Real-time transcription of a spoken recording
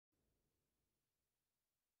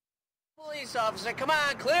Police officer, come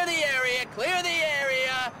on, clear the area, clear the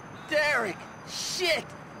area! Derek, shit!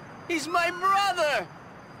 He's my brother!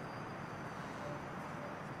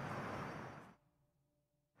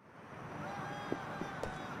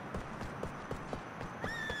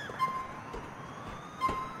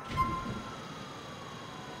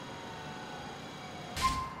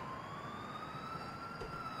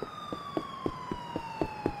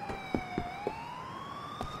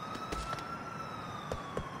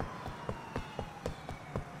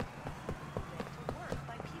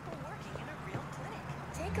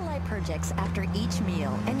 Lipourgix after each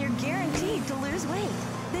meal, and you're guaranteed to lose weight.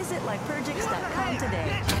 Visit lipourgix.com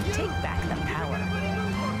today and take back the power.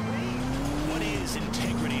 What is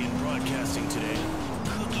integrity in broadcasting today?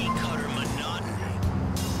 Cookie cutter monotony.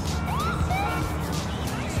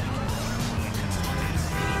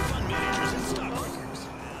 Fund managers and stockbrokers.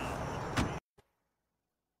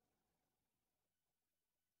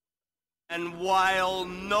 And while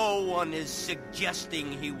no one is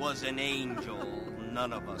suggesting he was an angel,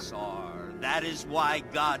 none of us are. That is why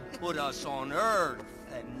God put us on earth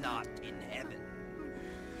and not in heaven.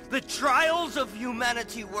 The trials of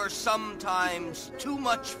humanity were sometimes too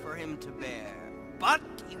much for him to bear, but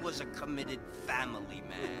he was a committed family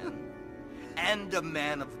man and a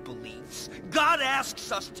man of beliefs. God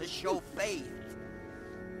asks us to show faith,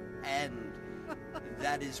 and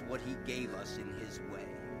that is what he gave us in his way.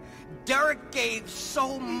 Derek gave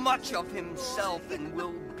so much of himself and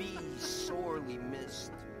will be sorely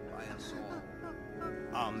missed by us all.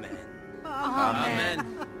 Amen.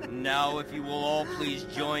 Amen. Now, if you will all please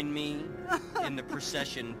join me in the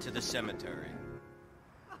procession to the cemetery.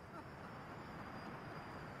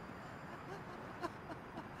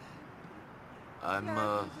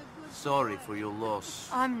 I'm, sorry for your loss.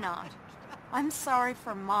 I'm not. I'm sorry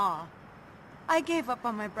for Ma. I gave up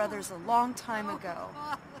on my brothers a long time ago.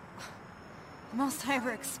 The most I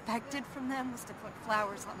ever expected from them was to put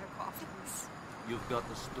flowers on their coffins. You've got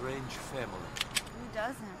a strange family. Who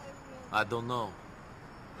doesn't? I don't know.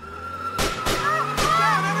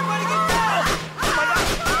 Down! Everybody get down! Oh my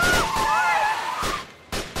God!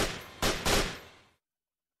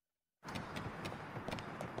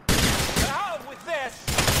 Out with this!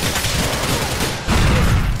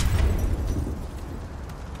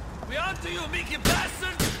 We on to you, Mickey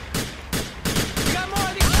bastard! We got more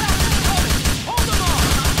of these bastards coming! Hold them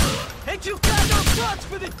all! Ain't you got no thoughts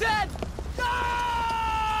for the dead?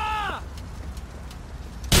 Ah!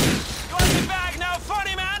 You want the bag now,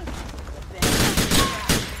 funny man?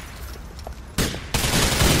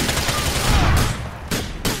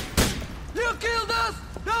 You killed us!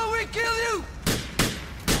 No, we kill you!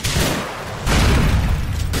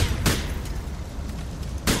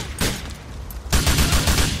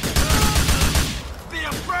 Be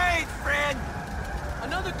afraid, friend!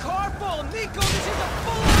 Another car full! Niko, this is a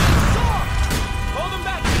full-on assault! Hold them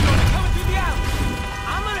back, Niko. They're coming through the alley.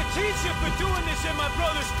 I'm gonna teach you for doing this at my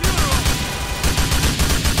brother's funeral.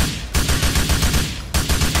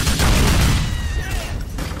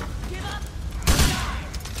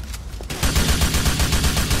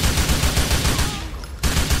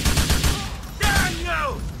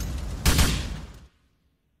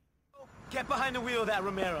 Get behind the wheel of that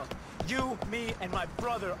Romero. You, me, and my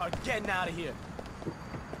brother are getting out of here.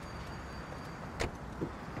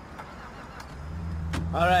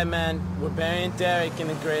 All right, man. We're burying Derek in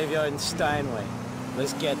the graveyard in Steinway.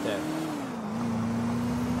 Let's get there.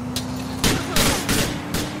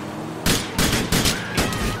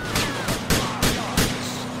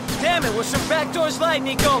 Damn it, what's some back doors light,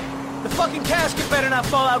 Niko? The fucking casket better not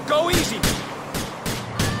fall out. Go easy.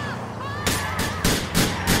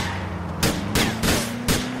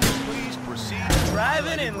 Please proceed.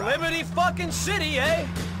 Driving in Liberty fucking City, eh?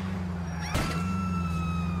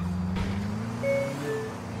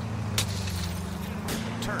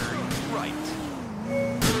 Turn right.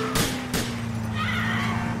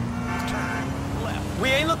 Turn left. We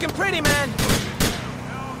ain't looking pretty, man.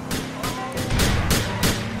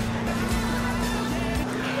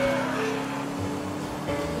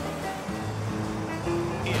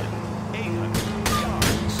 In 800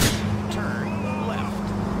 yards. Turn left.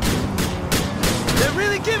 They're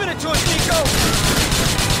really giving it to us, Niko.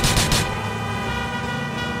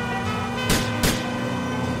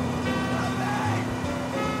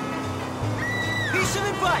 Piece of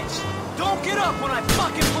advice. Don't get up when I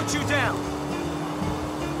fucking put you down.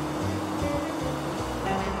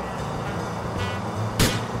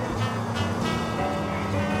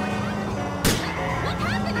 What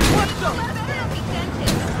happened? What the?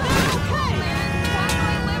 Okay, man. Why do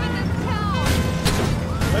I live in this town?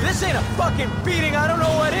 If this ain't a fucking beating, I don't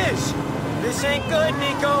know what is. This ain't good,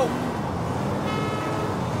 Niko.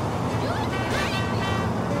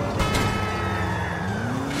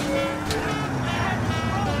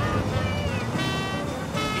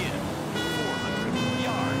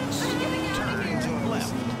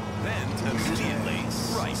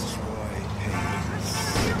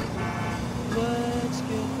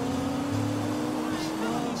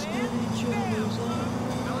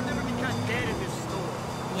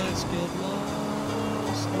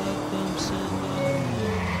 In 200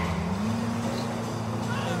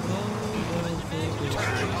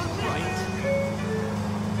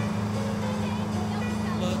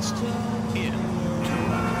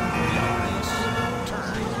 yards,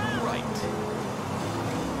 turn right.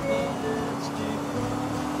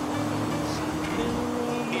 In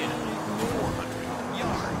 400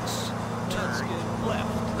 yards, turn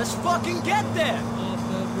left. Let's fucking get there!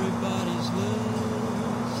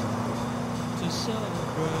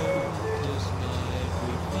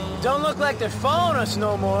 Don't look like they're following us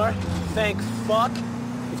no more. Thank fuck.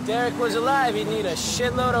 If Derek was alive, he'd need a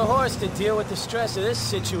shitload of horse to deal with the stress of this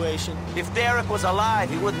situation. If Derek was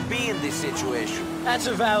alive, he wouldn't be in this situation. That's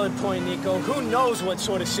a valid point, Niko. Who knows what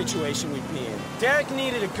sort of situation we'd be in? Derek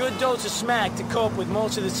needed a good dose of smack to cope with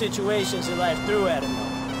most of the situations that life threw at him,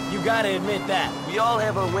 though. You gotta admit that. We all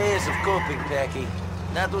have our ways of coping, Packy.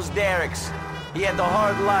 That was Derek's. He had a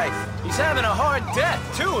hard life. He's having a hard death,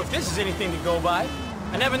 too, if this is anything to go by.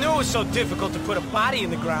 I never knew it was so difficult to put a body in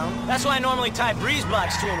the ground. That's why I normally tie breeze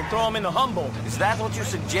blocks to him and throw him in the Humboldt. Is that what you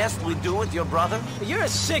suggest we do with your brother? You're a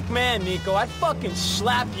sick man, Niko. I'd fucking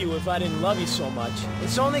slap you if I didn't love you so much.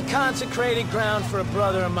 It's only consecrated ground for a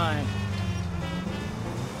brother of mine.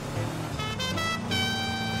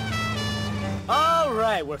 All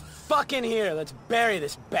right, we're fucking here. Let's bury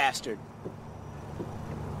this bastard.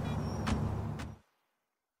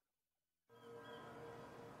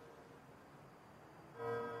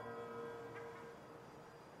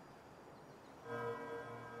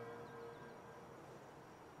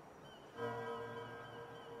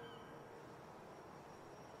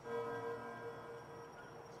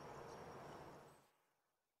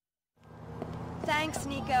 Thanks,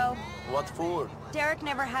 Niko. What for? Derek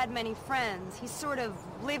never had many friends. He sort of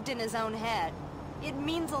lived in his own head. It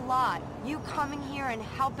means a lot, you coming here and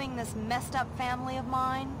helping this messed up family of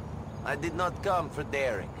mine. I did not come for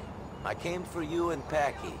Derek. I came for you and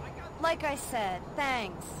Packy. Like I said,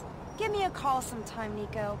 thanks. Give me a call sometime,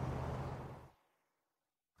 Niko.